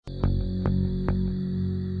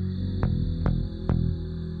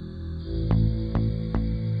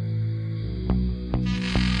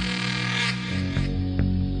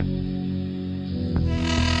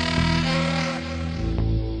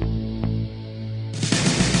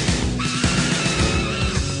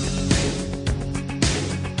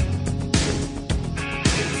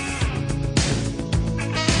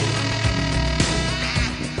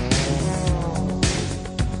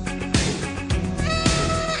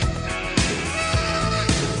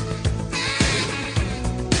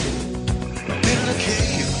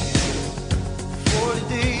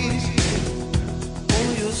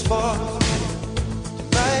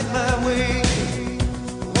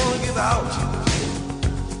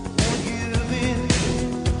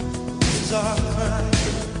our crime,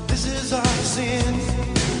 this is our sin.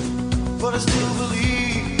 But I still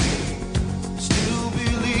believe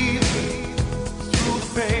through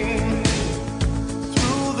the pain,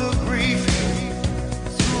 through the grief,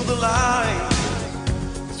 through the light,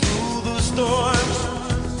 through the storms,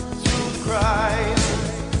 through the cries,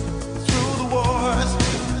 through the wars.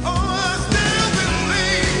 Oh, I still believe.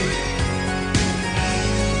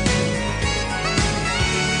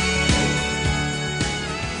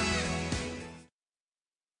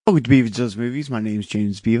 Welcome to Beaver Does Movies. My name's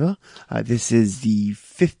James Beaver. This is the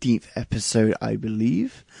 15th episode, I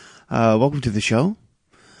believe. Welcome to the show.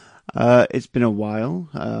 It's been a while.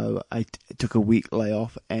 I took a week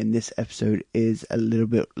layoff, and this episode is a little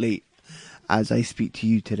bit late as I speak to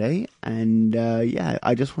you today. And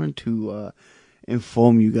I just wanted to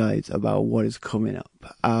inform you guys about what is coming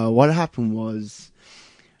up. What happened was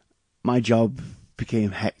my job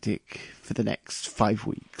became hectic for the next 5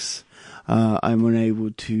 weeks. I'm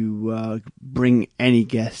unable to bring any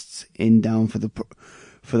guests in down for the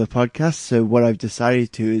podcast. So what I've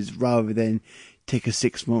decided to is, rather than take a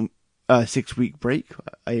 6-week break,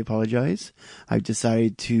 I apologize. I've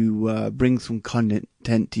decided to bring some content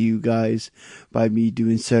to you guys by me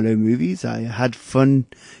doing solo movies. I had fun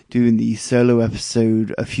doing the solo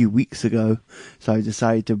episode a few weeks ago, so I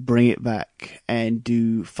decided to bring it back and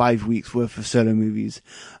do 5 weeks worth of solo movies.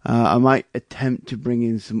 I might attempt to bring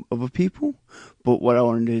in some other people, but what I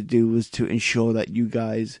wanted to do was to ensure that you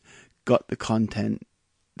guys got the content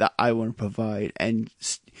that I want to provide and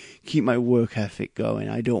keep my work ethic going.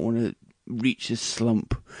 I don't want to reach this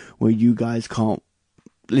slump where you guys can't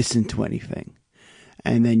listen to anything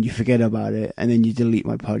and then you forget about it and then you delete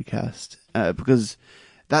my podcast, because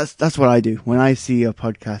that's what I do. When I see a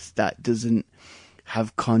podcast that doesn't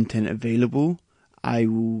have content available, I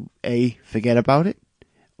will A, forget about it,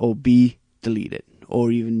 or B, delete it,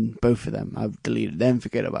 or even both of them. I've deleted them,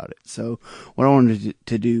 forget about it. So what I wanted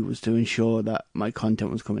to do was to ensure that my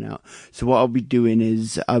content was coming out. So what I'll be doing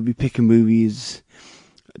is I'll be picking movies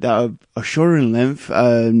that are shorter in length,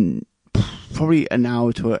 probably an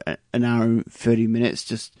hour to an hour and 30 minutes.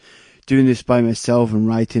 Just doing this by myself and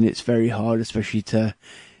writing, it's very hard, especially to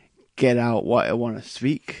get out what I want to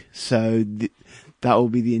speak. So that will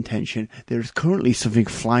be the intention. There's currently something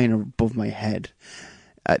flying above my head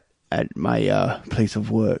at my place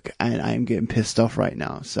of work, and I am getting pissed off right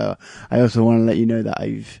now. So I also want to let you know that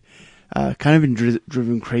I've kind of been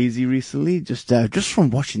driven crazy recently, just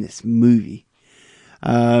from watching this movie.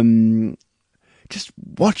 Just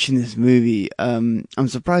watching this movie, I'm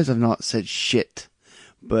surprised I've not said shit,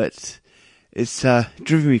 but it's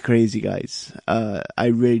driven me crazy, guys. I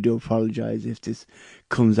really do apologize if this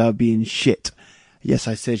comes out being shit. Yes,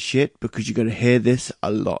 I said shit because you're going to hear this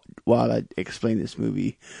a lot while I explain this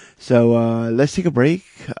movie. So let's take a break,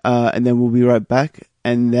 and then we'll be right back.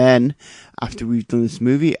 And then after we've done this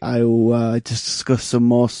movie, I will just discuss some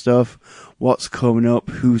more stuff, what's coming up,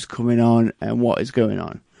 who's coming on, and what is going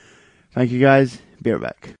on. Thank you, guys. Be right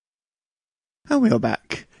back. And we are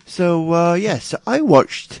back. So so I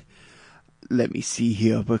watched, let me see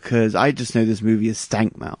here, because I just know this movie as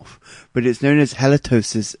Stankmouth, but it's known as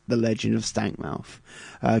Hellitosis, The Legend of Stankmouth.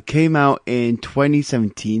 Came out in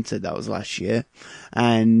 2017, so that was last year,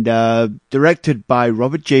 and directed by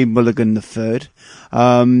Robert J. Mulligan III.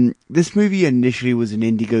 This movie initially was an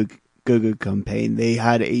Indiegogo campaign. They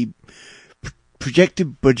had a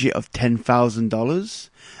projected budget of $10,000,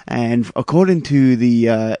 and according to the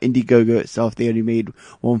Indiegogo itself, they only made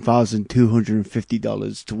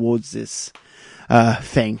 $1,250 towards this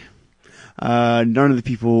thing. None of the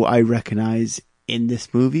people I recognize in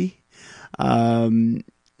this movie.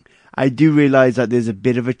 I do realize that there's a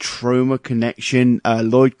bit of a trauma connection.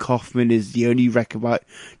 Lloyd Kaufman is the only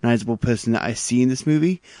recognizable person that I see in this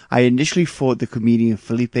movie. I initially thought the comedian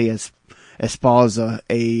Felipe Esparza,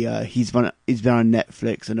 he's been on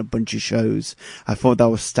Netflix and a bunch of shows. I thought that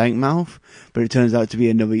was Stankmouth, but it turns out to be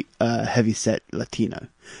another heavyset Latino.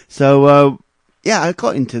 So I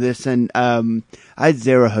got into this, and I had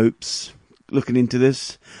zero hopes looking into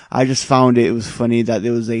this. I just found it was funny that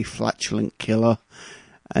there was a flatulent killer,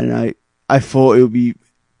 and I thought it would be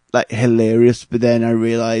like hilarious, but then I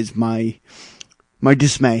realized my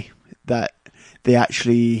dismay that they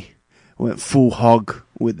actually went full hog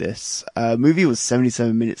with this. Movie was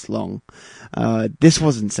 77 minutes long. This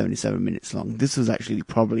wasn't 77 minutes long. This was actually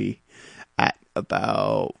probably at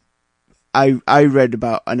about, I read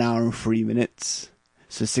about an hour and 3 minutes.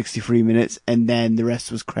 So 63 minutes, and then the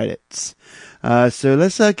rest was credits. So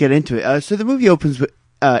let's get into it. So the movie opens with,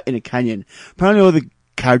 in a canyon. Apparently all the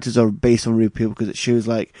characters are based on real people because it shows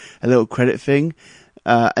like a little credit thing.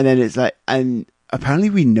 And then it's like, and apparently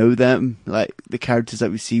we know them, like the characters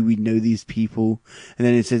that we see, we know these people, and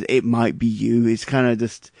then it says it might be you. It's kind of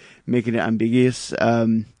just making it ambiguous.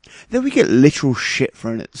 Then we get literal shit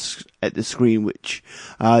thrown at the screen, which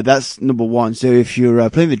that's number one. So if you're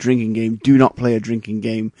playing the drinking game, do not play a drinking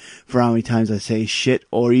game for how many times I say shit,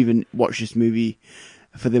 or even watch this movie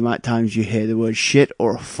for the amount of times you hear the word shit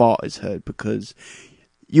or a fart is heard, because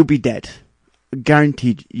you'll be dead.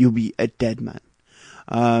 Guaranteed, you'll be a dead man.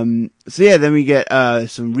 So yeah, then we get,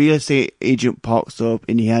 some real estate agent pops up,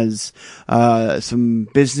 and he has, some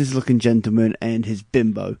business looking gentleman and his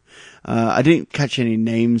bimbo. I didn't catch any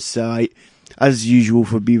names, so as usual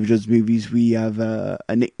for Beaver Does Movies, we have, a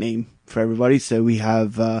nickname for everybody. So we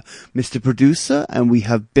have, Mr. Producer, and we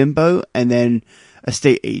have Bimbo, and then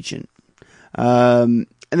estate agent. And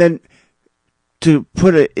then to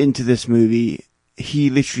put it into this movie, he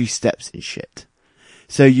literally steps in shit.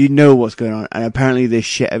 So you know what's going on, and apparently there's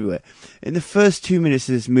shit everywhere. In the first 2 minutes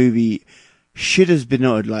of this movie, shit has been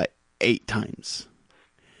uttered like 8 times.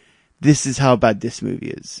 This is how bad this movie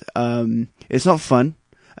is. It's not fun.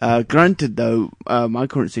 Granted though, my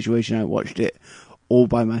current situation, I watched it all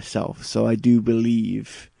by myself, so I do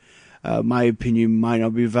believe my opinion might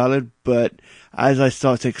not be valid, but as I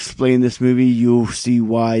start to explain this movie, you'll see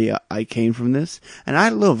why I came from this. And I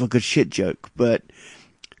love a good shit joke, but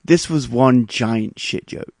this was one giant shit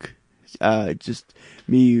joke. Just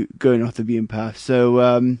me going off the beaten path. So,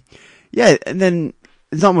 yeah, and then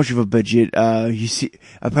it's not much of a budget. You see,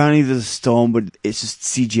 apparently there's a storm, but it's just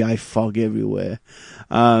CGI fog everywhere.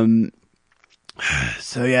 So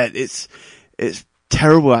yeah, it's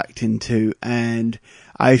terrible acting too, and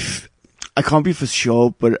I can't be for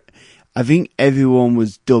sure, but I think everyone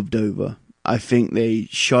was dubbed over. I think they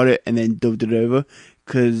shot it and then dubbed it over,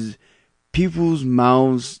 because people's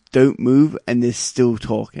mouths don't move and they're still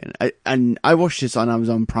talking. I watched this on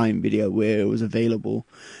Amazon Prime Video where it was available,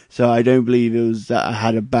 so I don't believe it was that I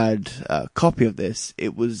had a bad copy of this.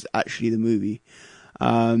 It was actually the movie.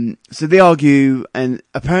 So they argue, and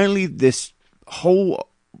apparently this whole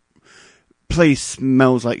place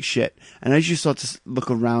smells like shit. And as you start to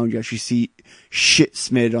look around, you actually see shit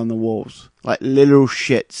smeared on the walls, like literal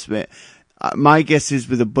shit smeared. My guess is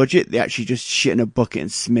with a budget, they actually just shit in a bucket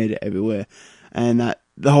and smeared it everywhere. And that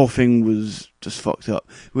the whole thing was just fucked up.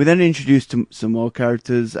 We're then introduced to some more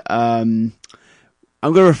characters. I'm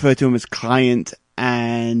going to refer to him as Client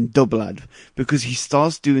and Doublelad, because he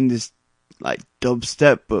starts doing this like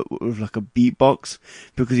dubstep, but with like a beatbox,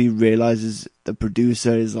 because he realizes the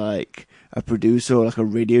producer is like a producer or like a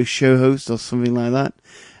radio show host or something like that.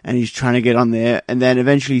 And he's trying to get on there. And then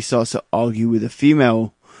eventually he starts to argue with a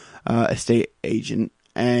female estate agent,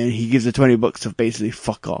 and he gives her $20 to basically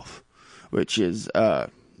fuck off, which is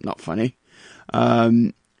not funny.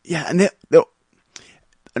 Yeah, and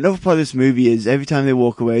another part of this movie is every time they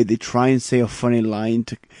walk away, they try and say a funny line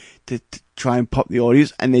to try and pop the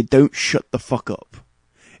audience, and they don't shut the fuck up.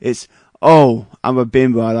 It's, oh, I'm a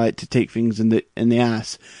bimbo, I like to take things in the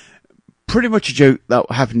ass. Pretty much a joke that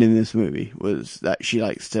happened in this movie was that she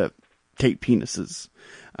likes to take penises.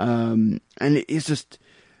 And it's just,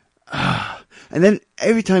 and then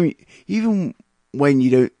every time, even when you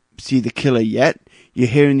don't see the killer yet, you're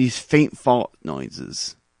hearing these faint fart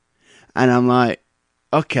noises. And I'm like,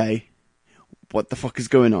 okay, what the fuck is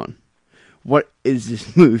going on? What is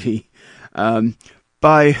this movie?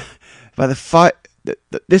 By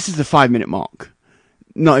this is the 5-minute mark.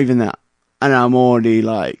 Not even that. And I'm already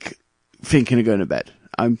like thinking of going to bed.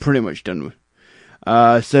 I'm pretty much done with.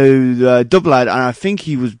 So the Doublelad, and I think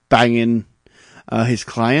he was banging his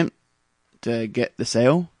client to get the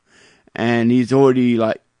sale, and he's already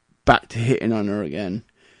like back to hitting on her again.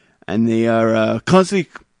 And they are constantly,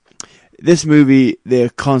 this movie, they're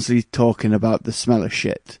constantly talking about the smell of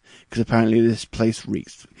shit, because apparently this place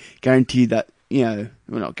reeks. Guaranteed that, you know,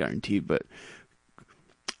 well, not guaranteed, but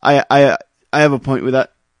I have a point with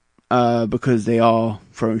that, because they are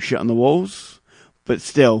throwing shit on the walls, but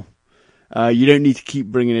still, you don't need to keep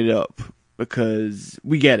bringing it up, because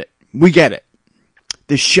we get it.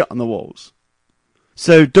 There's shit on the walls.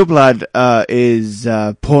 So Doublelad is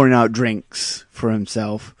pouring out drinks for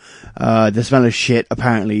himself. The smell of shit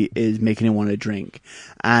apparently is making him want to drink.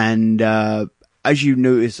 And as you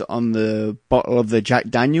notice on the bottle of the Jack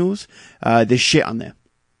Daniels, there's shit on there.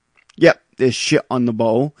 Yep, there's shit on the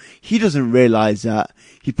bottle. He doesn't realize that.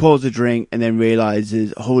 He pours a drink and then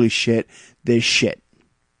realizes, holy shit, there's shit.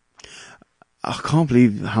 I can't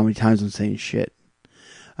believe how many times I'm saying shit.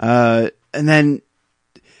 And then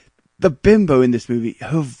the bimbo in this movie,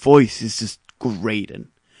 her voice is just grating.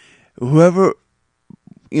 Whoever,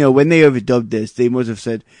 you know, when they overdubbed this, they must have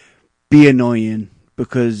said, be annoying,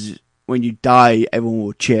 because when you die, everyone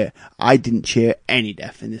will cheer. I didn't cheer any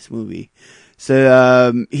death in this movie.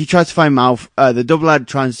 So, he tries to find the double lad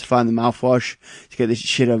tries to find the mouthwash to get this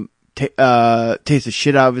shit, taste the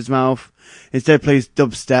shit out of his mouth. Instead plays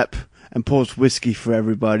dubstep and pours whiskey for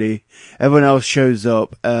everybody. Everyone else shows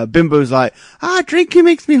up. Bimbo's like, drinking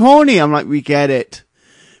makes me horny. I'm like, we get it.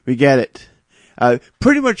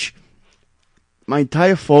 Pretty much, my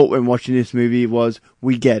entire thought when watching this movie was,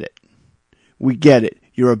 we get it.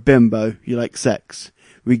 You're a bimbo. You like sex.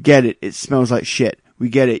 We get it. It smells like shit. We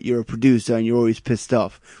get it. You're a producer and you're always pissed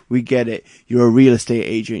off. We get it. You're a real estate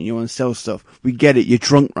agent and you want to sell stuff. We get it. You're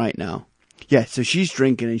drunk right now. Yeah, so she's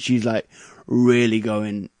drinking and she's like really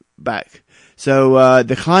going back. So,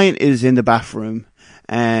 the client is in the bathroom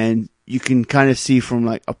and you can kind of see from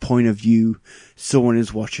like a point of view someone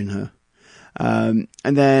is watching her. And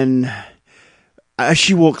then as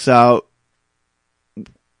she walks out,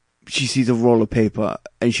 she sees a roll of paper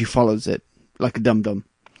and she follows it like a dum-dum.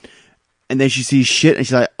 And then she sees shit and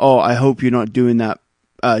she's like, oh, I hope you're not doing that,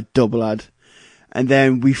 double lad. And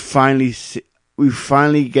then we finally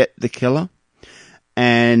get the killer.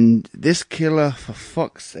 And this killer, for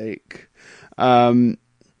fuck's sake,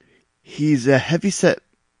 he's a heavyset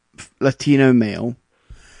Latino male,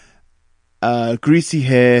 greasy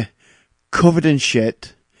hair, covered in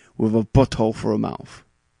shit, with a butthole for a mouth.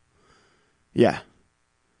 Yeah.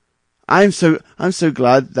 I'm so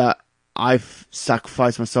glad that I've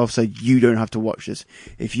sacrificed myself so you don't have to watch this.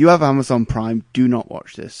 If you have Amazon Prime, do not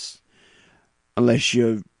watch this. Unless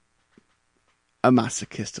you're a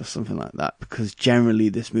masochist or something like that, because generally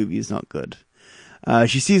this movie is not good.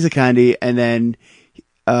 She sees the candy, and then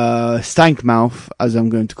Stankmouth, as I'm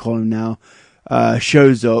going to call him now,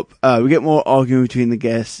 shows up. We get more arguing between the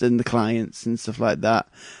guests and the clients and stuff like that.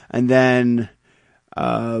 And then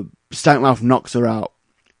Stankmouth knocks her out.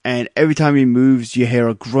 And every time he moves, you hear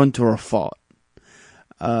a grunt or a fart.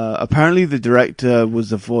 Apparently the director was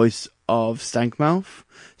the voice of Stankmouth,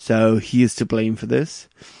 so he is to blame for this.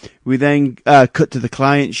 We then cut to the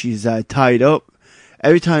client. She's tied up.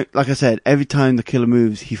 Every time, like I said, every time the killer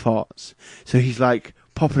moves, he farts. So he's like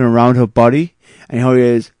popping around her body, and all he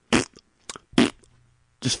hears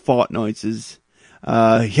just fart noises.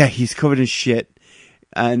 He's covered in shit,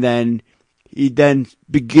 and then he then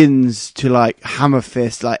begins to like hammer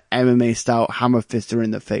fist, like MMA style hammer fist her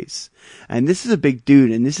in the face. And this is a big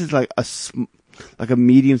dude, and this is like a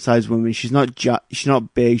medium sized woman. She's not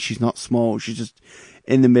big, she's not small, she's just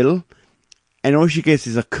in the middle. And all she gets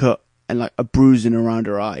is a cut and like a bruising around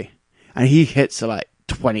her eye. And he hits her like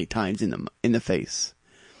 20 times in the face.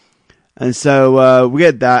 And so we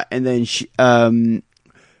get that, and then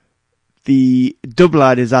the double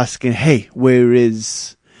lad is asking, "Hey, where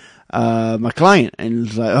is my client?" And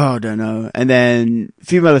it's like, "Oh, I don't know." And then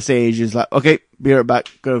female estate agent is like, "Okay, be right back.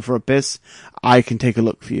 Go for a piss. I can take a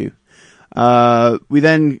look for you." We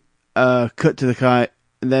then cut to the client,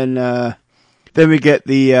 and then we get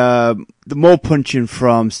the more punching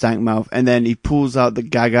from Stankmouth, and then he pulls out the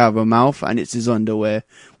gag out of her mouth, and it's his underwear,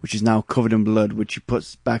 which is now covered in blood, which he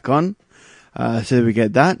puts back on. So we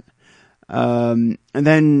get that. And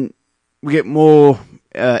then we get more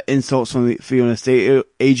insults from the female estate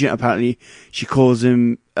agent. Apparently, she calls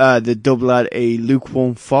him, the double lad, a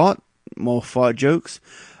lukewarm fart. More fart jokes.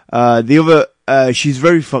 The other, she's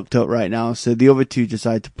very fucked up right now, so the other two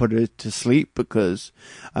decide to put her to sleep because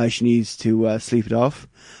she needs to sleep it off.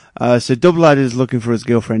 So double lad is looking for his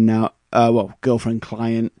girlfriend now, girlfriend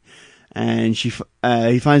client, and he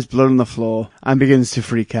finds blood on the floor and begins to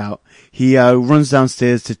freak out. He runs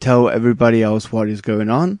downstairs to tell everybody else what is going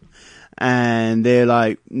on, and they're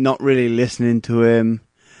like not really listening to him.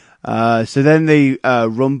 So then they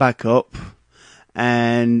run back up,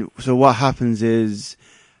 and so what happens is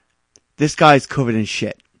this guy's covered in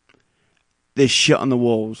shit. There's shit on the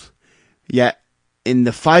walls. Yet in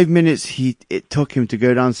the 5 minutes it took him to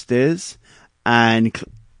go downstairs and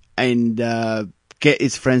get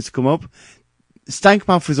his friends to come up,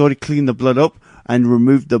 Stankmouth has already cleaned the blood up and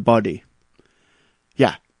removed the body.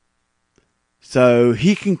 Yeah. So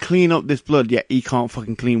he can clean up this blood, yet he can't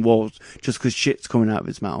fucking clean walls just because shit's coming out of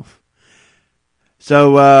his mouth.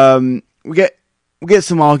 So we get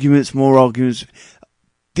some arguments, more arguments.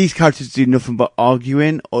 These characters do nothing but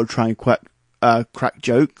arguing or try and crack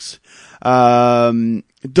jokes.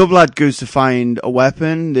 Double lad goes to find a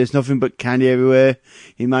weapon. There's nothing but candy everywhere.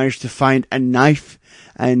 He managed to find a knife,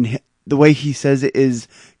 and the way he says it is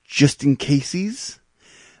just in cases.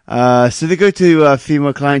 So they go to a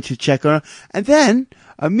female client to check on her, and then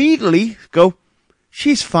immediately go,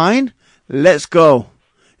 "She's fine. Let's go."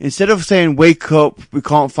 Instead of saying, "Wake up, we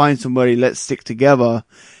can't find somebody, let's stick together,"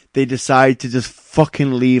 they decide to just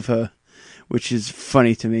fucking leave her. which is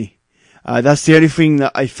funny to me. That's the only thing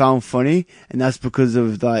that I found funny, and that's because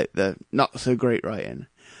of like the not so great writing.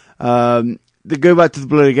 They go back to the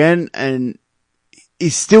blood again, and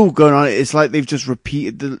it's still going on. It's like they've just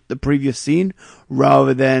repeated the previous scene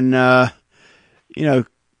rather than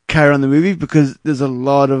carry on the movie, because there's a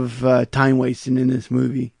lot of time wasting in this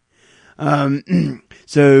movie.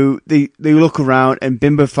 So they look around, and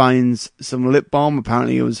Bimbo finds some lip balm.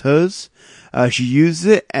 Apparently it was hers. She uses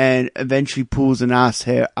it and eventually pulls an ass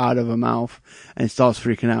hair out of her mouth and starts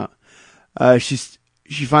freaking out.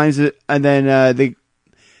 She finds it, and then they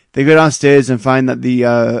go downstairs and find that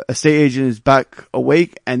the estate agent is back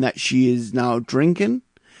awake and that she is now drinking.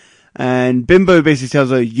 And Bimbo basically tells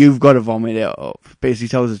her, "You've got to vomit it up." Basically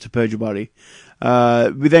tells her to purge your body.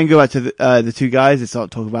 We then go back to the two guys. They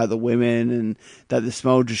start talking about the women and that the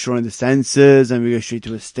smell destroying the senses, and we go straight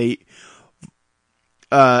to estate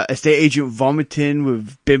agent vomiting,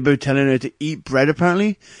 with Bimbo telling her to eat bread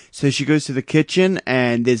apparently. So she goes to the kitchen,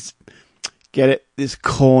 and there's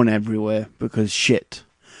corn everywhere because shit.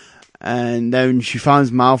 And then she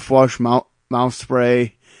finds mouthwash, mouth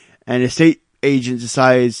spray, and estate agent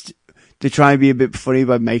decides to try and be a bit funny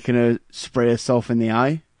by making her spray herself in the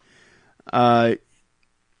eye. And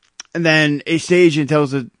then estate agent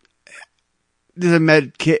tells her, "There's a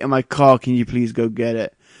med kit in my car, can you please go get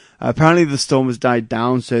it?" Apparently the storm has died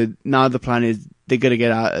down, so now the plan is they're gonna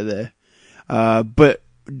get out of there. But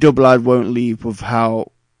Double-Eyed won't leave with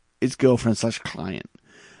how his girlfriend/client.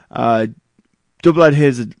 Double-Eyed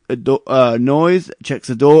hears a noise, checks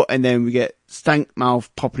the door, and then we get Stankmouth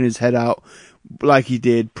popping his head out like he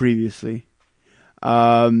did previously.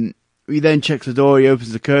 He then checks the door, he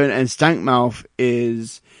opens the curtain, and Stankmouth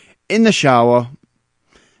is in the shower,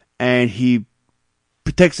 and he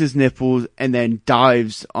protects his nipples and then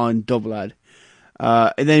dives on Double-Eyed.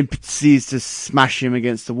 And then proceeds to smash him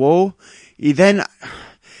against the wall. He then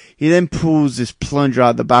pulls this plunger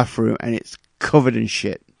out of the bathroom, and it's covered in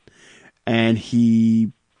shit. And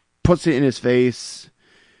he puts it in his face,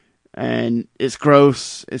 and it's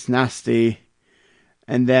gross, it's nasty.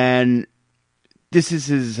 And then this is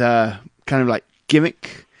his kind of like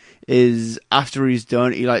gimmick, is after he's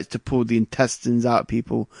done, he likes to pull the intestines out of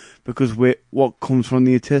people, because what comes from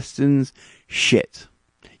the intestines? Shit.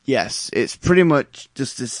 Yes, it's pretty much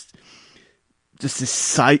just this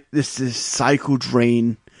cycle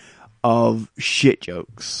drain of shit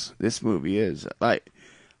jokes. This movie is like,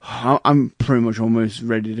 I'm pretty much almost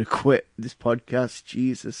ready to quit this podcast.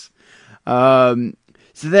 Jesus. So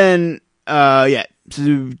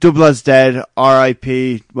Double-Eyed's dead.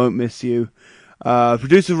 R.I.P. Won't miss you.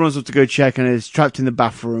 Producer runs up to go check and is trapped in the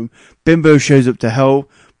bathroom. Bimbo shows up to help,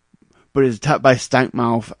 but is attacked by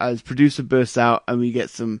Stankmouth as producer bursts out, and we get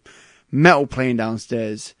some metal playing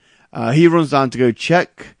downstairs. He runs down to go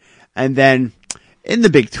check, and then, in the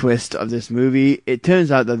big twist of this movie, it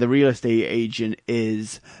turns out that the real estate agent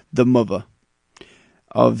is the mother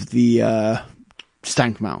of the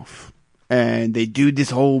Stankmouth. And they do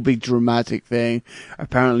this whole big dramatic thing.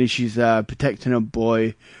 Apparently she's protecting her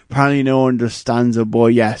boy. Apparently no one understands her boy,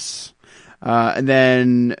 yes. And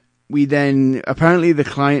then apparently the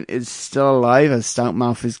client is still alive as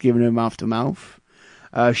Stankmouth is giving her mouth to mouth.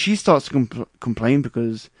 She starts to complain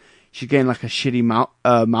because she's getting like a shitty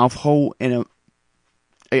mouth hole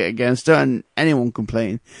against her, and anyone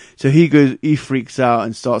complain. So he freaks out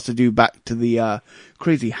and starts to do back to the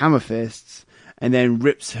crazy hammer fists, and then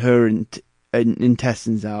rips her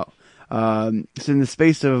intestines out. So in the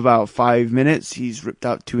space of about 5 minutes, he's ripped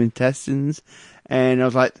out 2 intestines, and I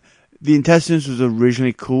was like, the intestines was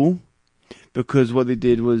originally cool, because what they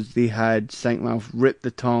did was they had Stankmouth rip the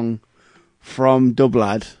tongue from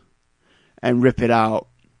Double-Eyed and rip it out,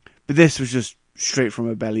 but this was just straight from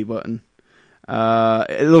a belly button.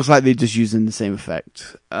 It looks like they're just using the same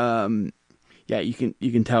effect. Yeah, you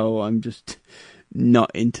can tell I'm just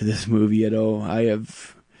not into this movie at all. I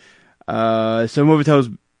have, so Mother tells,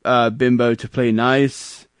 Bimbo to play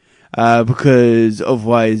nice, because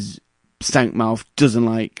otherwise Stankmouth doesn't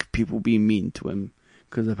like people being mean to him,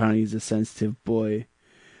 because apparently he's a sensitive boy.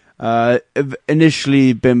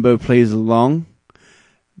 Initially Bimbo plays along,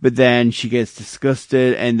 but then she gets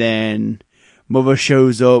disgusted, and then Mother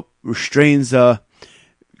shows up, restrains her,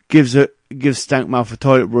 gives Stankmouth a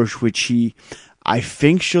toilet brush, which I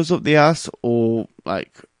think shows up the ass or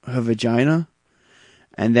like her vagina,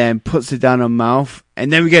 and then puts it down her mouth,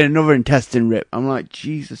 and then we get another intestine rip. I'm like,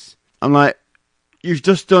 Jesus. I'm like, you've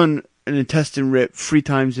just done an intestine rip 3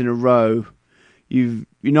 times in a row. You're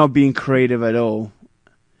not being creative at all,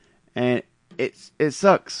 and it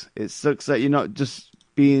sucks. It sucks that you're not just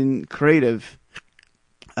being creative.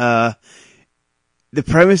 the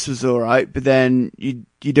premise was alright, but then you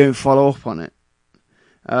don't follow up on it.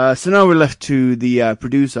 So now we're left to the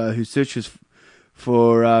producer who searches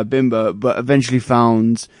for Bimbo, but eventually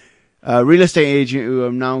found a real estate agent who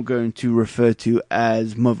I'm now going to refer to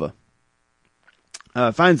as Mother.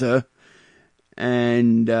 Finds her,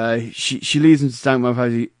 and she leads him to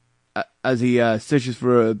Stankmouth as he searches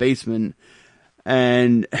for a basement,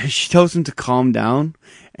 and she tells him to calm down,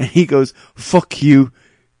 and he goes, "Fuck you,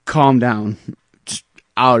 calm down." Just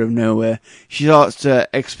out of nowhere. She starts to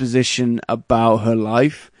exposition about her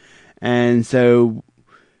life, and so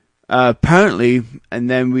apparently, and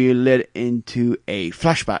then we led into a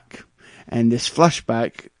flashback, and this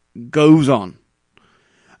flashback goes on.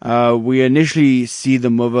 We initially see the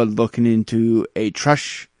mother looking into a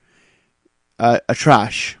trash,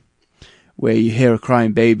 where you hear a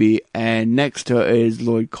crying baby, and next to her is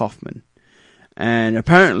Lloyd Kaufman. And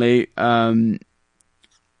apparently,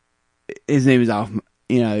 his name is Alf.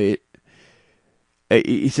 You know,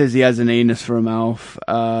 he says he has an anus for a mouth.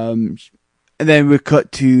 And then we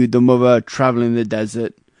cut to the mother traveling in the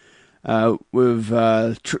desert, with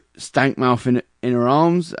Stankmouth in her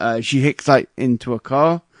arms. She hicks into a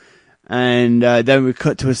car. And then we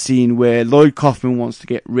cut to a scene where Lloyd Kaufman wants to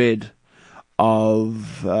get rid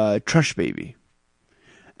of Trash Baby.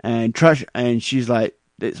 And she's like,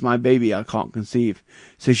 "It's my baby, I can't conceive."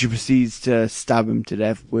 So she proceeds to stab him to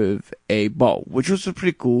death with a bottle, which was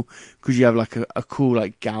pretty cool, because you have like a cool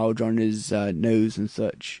like gouge on his nose and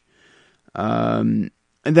such. And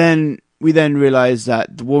then we realize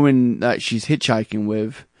that the woman that she's hitchhiking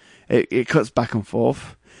with, it cuts back and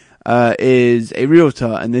forth, is a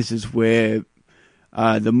realtor, and this is where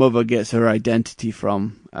the mother gets her identity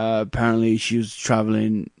from. Apparently she was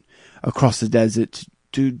traveling across the desert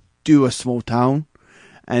to do a small town,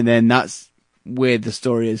 and then that's where the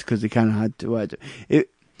story is, because they kind of had to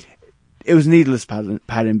it was needless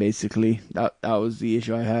padding basically. That was the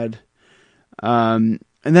issue I had. And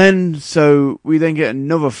then so we then get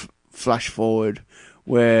another flash forward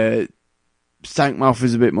where Stankmouth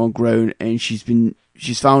is a bit more grown, and she's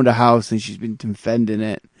found a house and she's been defending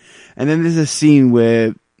it. And then there's a scene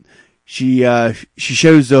where she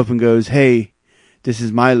shows up and goes, "Hey, this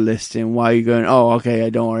is my listing. Why are you going?" "Oh, okay,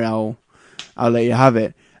 don't worry, I'll let you have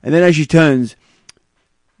it." And then as she turns,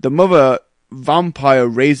 the mother vampire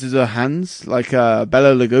raises her hands like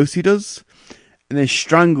Bela Lugosi does, and then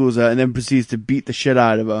strangles her, and then proceeds to beat the shit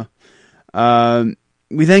out of her.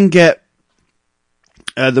 We then get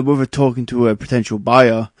the mother talking to a potential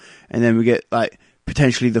buyer, and then we get like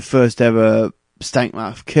potentially the first ever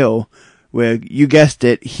Stankmouth kill, where you guessed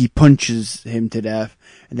it, he punches him to death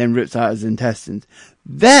and then rips out his intestines.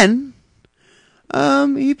 Then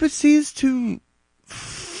he proceeds to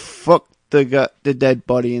fuck the dead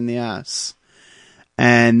body in the ass,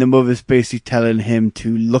 and the mother's basically telling him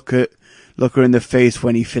to look her in the face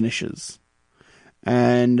when he finishes.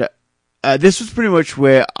 And this was pretty much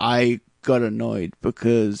where I got annoyed,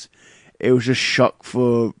 because it was just shock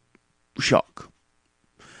for shock.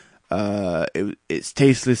 It's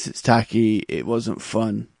tasteless, it's tacky, it wasn't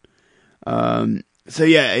fun. So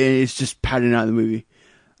yeah, it's just padding out the movie.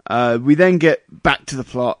 We then get back to the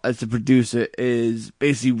plot as the producer is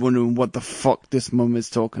basically wondering what the fuck this mum is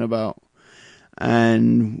talking about,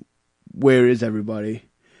 and where is everybody.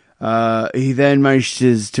 He then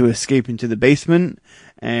manages to escape into the basement,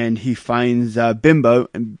 and he finds Bimbo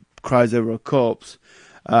and cries over a corpse.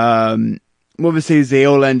 Mother says they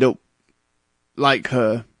all end up like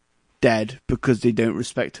her, dead, because they don't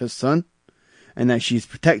respect her son, and that she's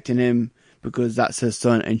protecting him because that's her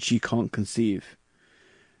son and she can't conceive.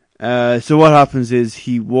 So what happens is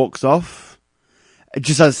he walks off,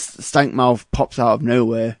 just as Stankmouth pops out of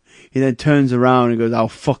nowhere. He then turns around and goes, "I'll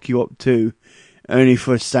fuck you up too," only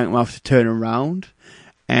for Stankmouth to turn around,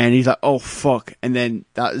 and he's like, "Oh fuck," and then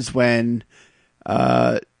that is when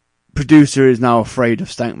producer is now afraid of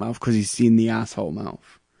Stankmouth because he's seen the asshole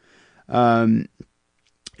mouth.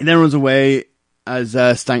 He then runs away as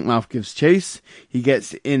Stankmouth gives chase. He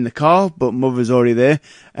gets in the car, but Mother's already there.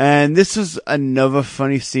 And this was another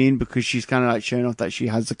funny scene, because she's kind of like showing off that she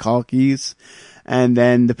has the car keys. And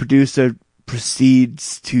then the producer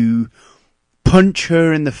proceeds to punch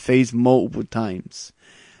her in the face multiple times.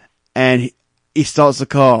 And he starts the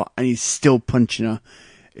car and he's still punching her.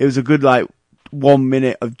 It was a good 1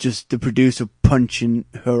 minute of just the producer punching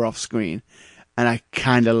her off screen. And I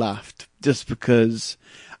kind of laughed, just because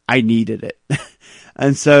I needed it.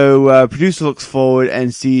 And so producer looks forward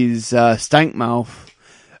and sees Stankmouth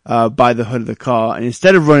by the hood of the car, and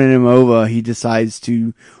instead of running him over, he decides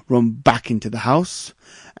to run back into the house.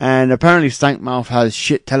 And apparently Stankmouth has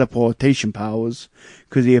shit teleportation powers,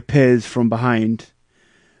 because he appears from behind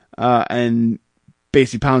and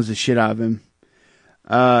basically pounds the shit out of him.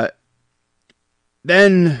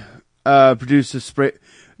 Then producer spray.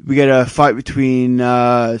 We get a fight between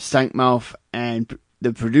Stankmouth and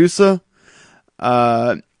the producer.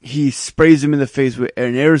 He sprays him in the face with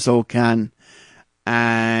an aerosol can,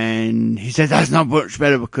 and he says that's not much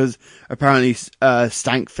better because apparently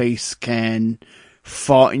Stankface can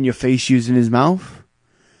fart in your face using his mouth.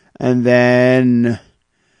 And then,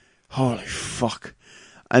 holy fuck.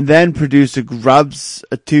 And then producer grabs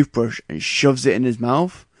a toothbrush and shoves it in his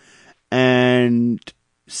mouth, and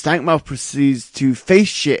Stankmouth proceeds to face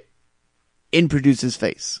shit in producer's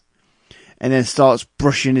face, and then starts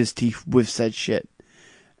brushing his teeth with said shit.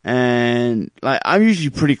 And like, I'm usually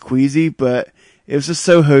pretty queasy, but it was just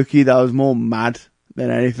so hokey that I was more mad than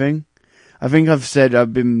anything. I think I've said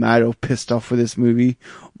I've been mad or pissed off with this movie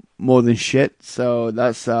more than shit, so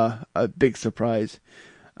that's a big surprise.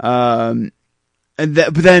 But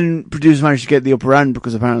then producer managed to get the upper hand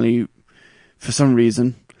because apparently, for some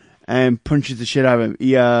reason, and punches the shit out of him.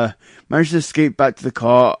 He managed to escape back to the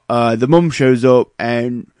car. The mum shows up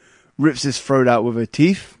and rips his throat out with her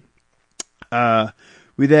teeth.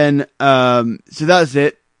 We then, so that's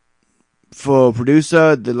it for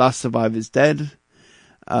producer. The last survivor's dead.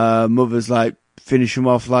 Mother's like, finish him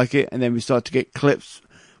off like it. And then we start to get clips,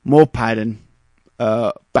 more padding,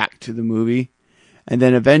 back to the movie. And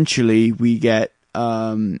then eventually we get,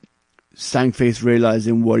 Stankface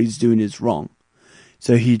realizing what he's doing is wrong.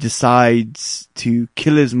 So he decides to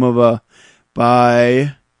kill his mother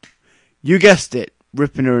by, you guessed it,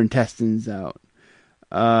 ripping her intestines out.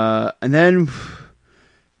 And then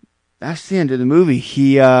that's the end of the movie.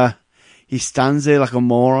 He stands there like a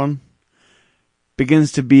moron,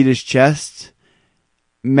 begins to beat his chest,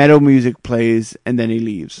 metal music plays, and then he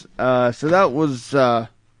leaves. So that was the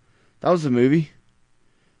movie.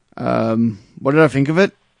 What did I think of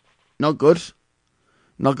it? Not good.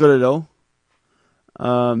 Not good at all.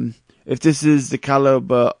 If this is the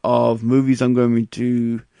caliber of movies I'm going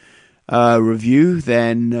to review,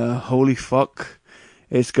 then holy fuck,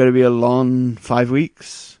 it's going to be a long 5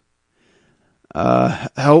 weeks.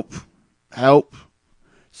 Help,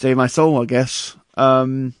 save my soul, I guess.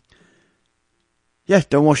 Yeah,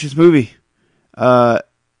 don't watch this movie. Like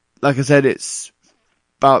I said, it's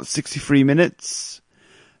about 63 minutes.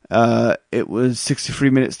 It was 63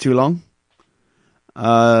 minutes too long.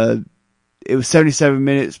 It was 77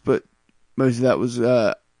 minutes, but most of that was,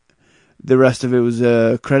 the rest of it was,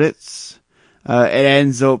 credits. It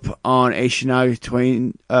ends up on a Shania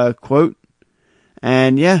Twain, quote.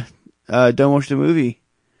 And yeah, don't watch the movie.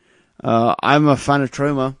 I'm a fan of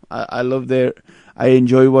Troma. I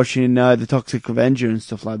enjoy watching, The Toxic Avenger and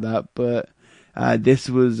stuff like that, but, this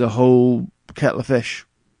was a whole kettle of fish.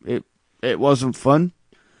 It wasn't fun.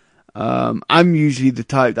 I'm usually the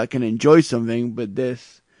type that can enjoy something, but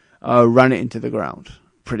this, ran it into the ground,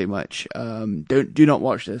 pretty much. Do not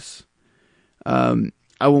watch this.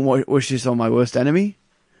 I won't wish this on my worst enemy.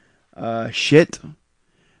 Shit,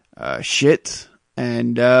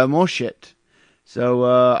 and more shit. So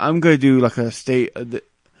I'm going to do like a state of the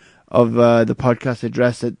podcast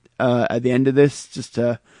address at the end of this, just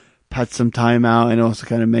to pad some time out and also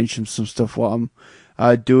kind of mention some stuff what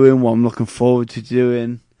I'm doing, what I'm looking forward to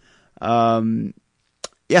doing.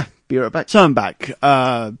 Yeah, be right back. So I'm back.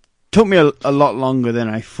 Took me a lot longer than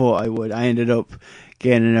I thought I would. I ended up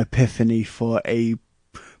getting an epiphany for a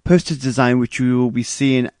poster design, which we will be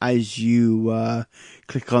seeing as you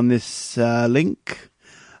click on this link.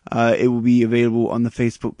 It will be available on the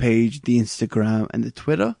Facebook page, the Instagram, and the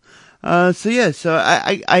Twitter. So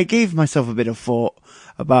I gave myself a bit of thought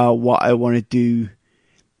about what I want to do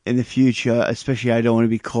in the future, especially I don't want to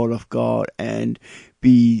be caught off guard and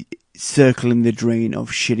be circling the drain of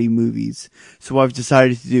shitty movies. So what I've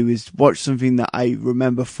decided to do is watch something that I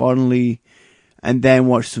remember fondly and then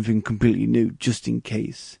watch something completely new, just in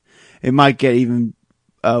case. It might get even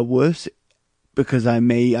worse, because I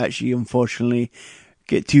may actually, unfortunately,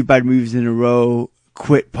 get 2 bad movies in a row,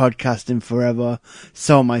 quit podcasting forever,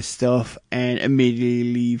 sell my stuff, and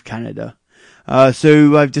immediately leave Canada.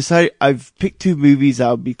 So I've picked 2 movies that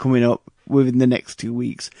will be coming up within the next 2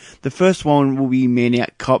 weeks. The first one will be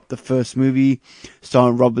Maniac Cop, the first movie,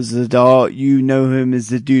 starring Robert Zadar. You know him as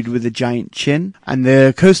the dude with a giant chin. And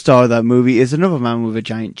the co-star of that movie is another man with a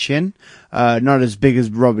giant chin. Not as big as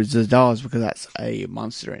Robert Zadar's, because that's a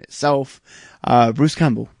monster in itself. Bruce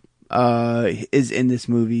Campbell is in this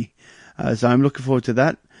movie. So I'm looking forward to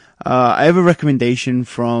that. I have a recommendation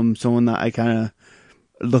from someone that I kind of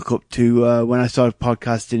look up to. When I started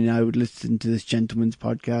podcasting, I would listen to this gentleman's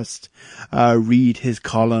podcast, read his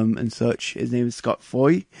column and such. His name is Scott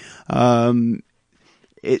Foy.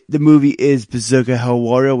 the movie is Berserker Hell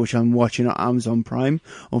Warrior, which I'm watching on Amazon Prime.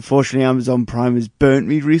 Unfortunately, Amazon Prime has burnt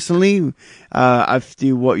me recently,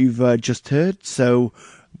 after what you've just heard. So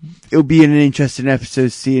it'll be an interesting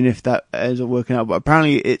episode seeing if that ends up working out. But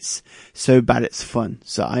apparently it's so bad it's fun.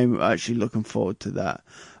 So I'm actually looking forward to that.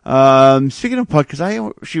 Speaking of podcasts, I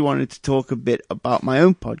actually wanted to talk a bit about my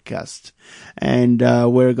own podcast and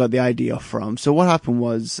where I got the idea from. So what happened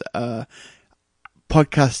was,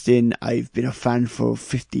 podcasting, I've been a fan for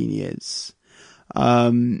 15 years.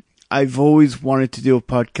 I've always wanted to do a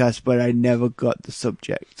podcast, but I never got the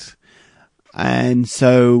subject. And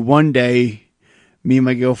so one day, me and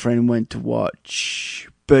my girlfriend went to watch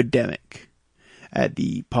Birdemic at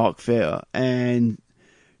the Park Theatre, and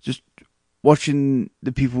just watching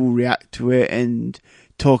the people react to it and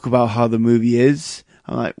talk about how the movie is,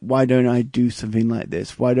 I'm like, why don't I do something like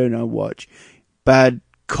this? Why don't I watch bad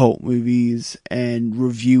cult movies and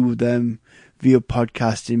review them via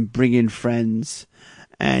podcasting, bring in friends,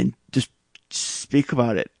 and just speak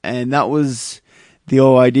about it? And that was the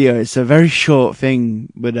whole idea. It's a very short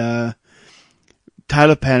thing, but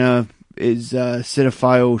Tyler Penner is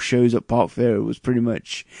Cinephile shows at Park Fair. It was pretty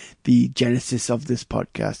much the genesis of this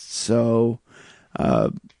podcast. So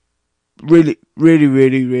really, really,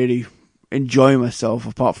 really, really enjoying myself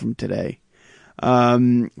apart from today.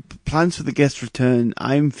 Plans for the guest return,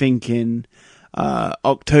 I'm thinking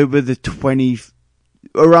October the 20th,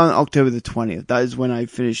 around October the 20th. That is when I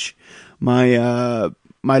finish my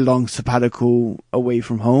my long sabbatical away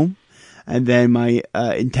from home. And then my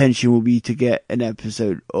intention will be to get an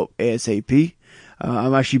episode up ASAP.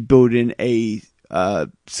 I'm actually building a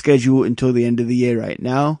schedule until the end of the year right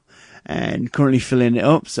now, and currently filling it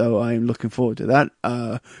up. So I'm looking forward to that.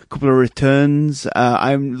 A couple of returns.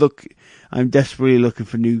 I'm desperately looking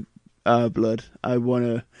for new blood. I want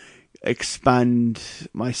to expand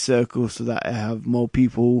my circle so that I have more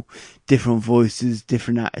people, different voices,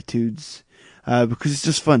 different attitudes, because it's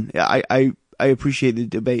just fun. I appreciate the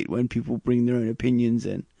debate when people bring their own opinions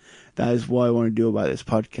in. That is what I want to do about this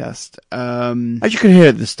podcast. As you can hear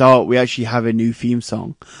at the start, we actually have a new theme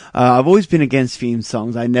song. I've always been against theme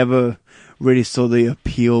songs. I never really saw the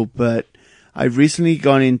appeal, but I've recently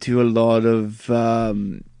gone into a lot of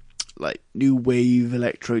like new wave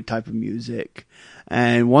electro type of music.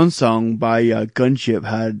 And one song by Gunship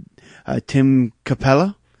had Tim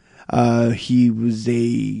Capella. He was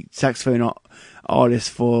a saxophone artist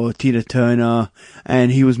for Tina Turner,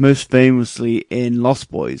 and he was most famously in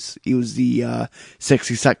Lost Boys. He was the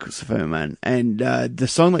sexy saxophone man. And the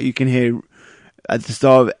song that you can hear at the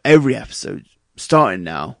start of every episode, starting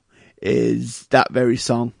now, is that very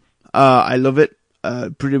song. I love it.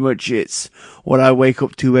 Pretty much it's what I wake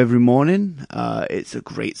up to every morning. It's a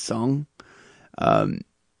great song. And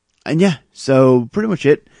yeah, so pretty much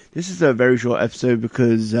it. This is a very short episode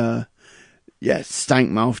because,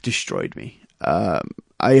 Stankmouth destroyed me.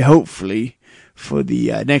 I hopefully for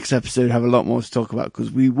the next episode have a lot more to talk about,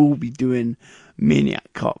 because we will be doing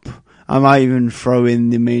Maniac Cop. I might even throw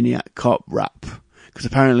in the Maniac Cop rap, because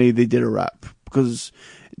apparently they did a rap, because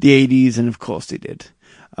the 80s, and of course they did.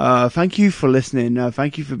 Thank you for listening.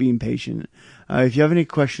 Thank you for being patient. If you have any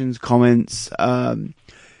questions, comments,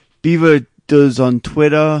 Beaver does on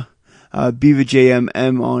Twitter,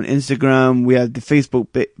 BeaverJMM on Instagram. We have the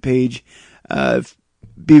Facebook page,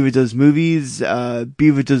 Beaver Does Movies,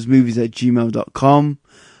 beaverdoesmovies@gmail.com.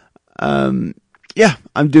 I'm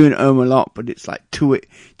doing a lot, but it's like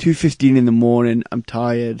 2:15 in the morning. I'm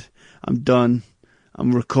tired. I'm done.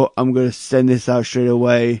 I'm going to send this out straight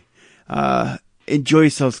away. Enjoy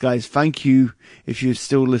yourselves, guys. Thank you if you're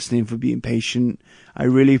still listening, for being patient. I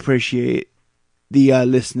really appreciate the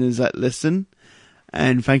listeners that listen.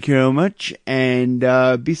 And thank you very much. And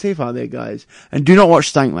be safe out there, guys. And do not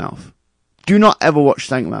watch Stankmouth. Do not ever watch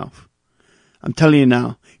Stankmouth. I'm telling you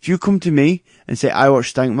now. If you come to me and say, I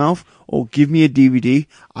watched Stankmouth, or give me a DVD,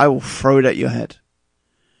 I will throw it at your head.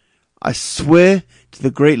 I swear to the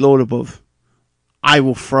great Lord above, I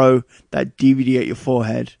will throw that DVD at your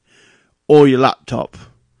forehead or your laptop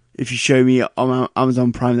if you show me on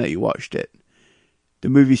Amazon Prime that you watched it. The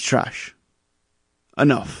movie's trash.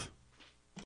 Enough.